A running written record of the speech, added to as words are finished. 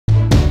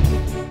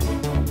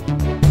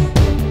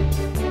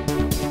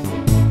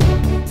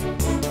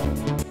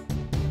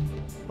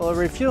A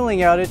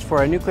refueling outage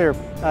for a nuclear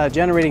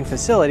generating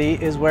facility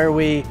is where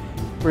we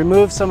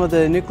remove some of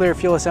the nuclear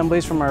fuel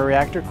assemblies from our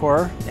reactor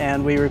core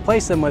and we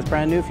replace them with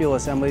brand new fuel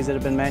assemblies that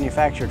have been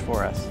manufactured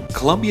for us.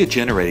 Columbia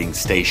Generating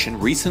Station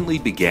recently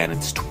began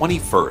its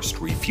 21st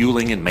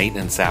refueling and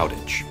maintenance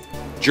outage.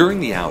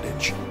 During the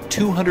outage,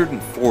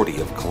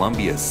 240 of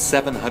Columbia's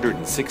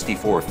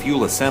 764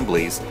 fuel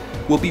assemblies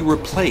will be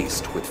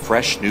replaced with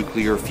fresh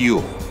nuclear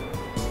fuel.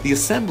 The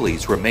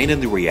assemblies remain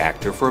in the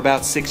reactor for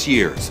about 6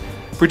 years,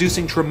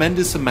 producing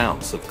tremendous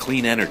amounts of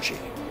clean energy.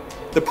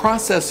 The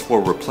process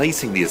for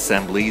replacing the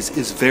assemblies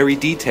is very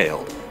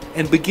detailed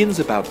and begins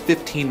about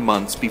 15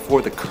 months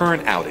before the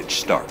current outage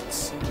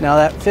starts. Now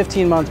that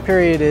 15-month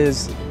period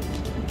is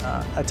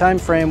a time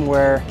frame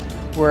where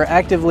we're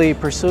actively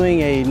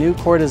pursuing a new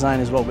core design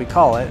is what we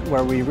call it,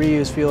 where we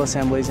reuse fuel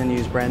assemblies and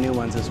use brand new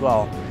ones as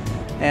well.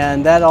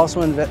 And that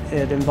also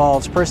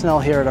involves personnel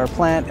here at our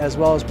plant as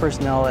well as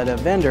personnel at a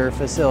vendor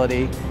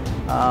facility,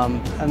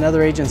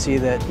 another agency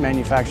that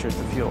manufactures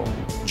the fuel.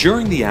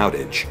 During the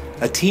outage,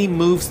 a team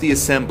moves the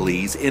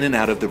assemblies in and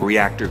out of the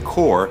reactor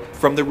core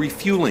from the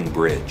refueling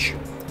bridge.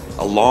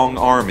 A long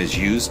arm is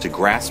used to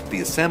grasp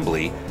the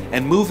assembly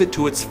and move it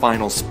to its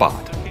final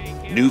spot.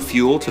 New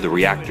fuel to the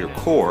reactor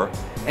core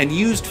and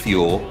used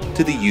fuel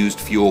to the used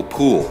fuel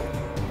pool.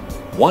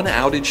 One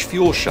outage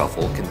fuel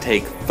shuffle can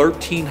take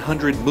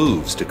 1,300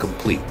 moves to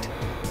complete.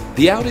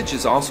 The outage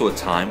is also a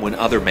time when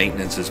other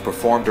maintenance is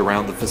performed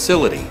around the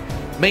facility,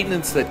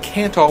 maintenance that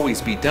can't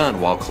always be done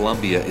while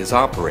Columbia is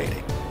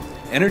operating.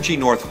 Energy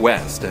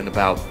Northwest and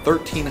about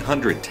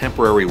 1,300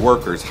 temporary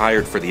workers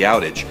hired for the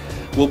outage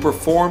will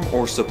perform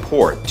or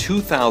support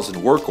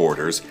 2,000 work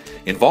orders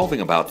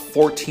involving about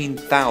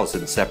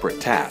 14,000 separate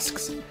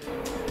tasks.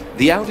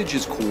 The outage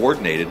is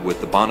coordinated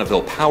with the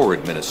Bonneville Power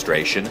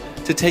Administration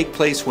to take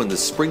place when the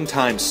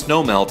springtime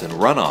snowmelt and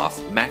runoff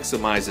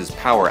maximizes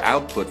power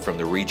output from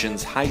the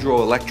region's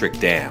hydroelectric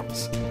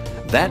dams.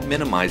 That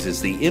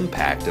minimizes the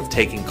impact of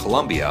taking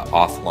Columbia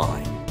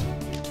offline.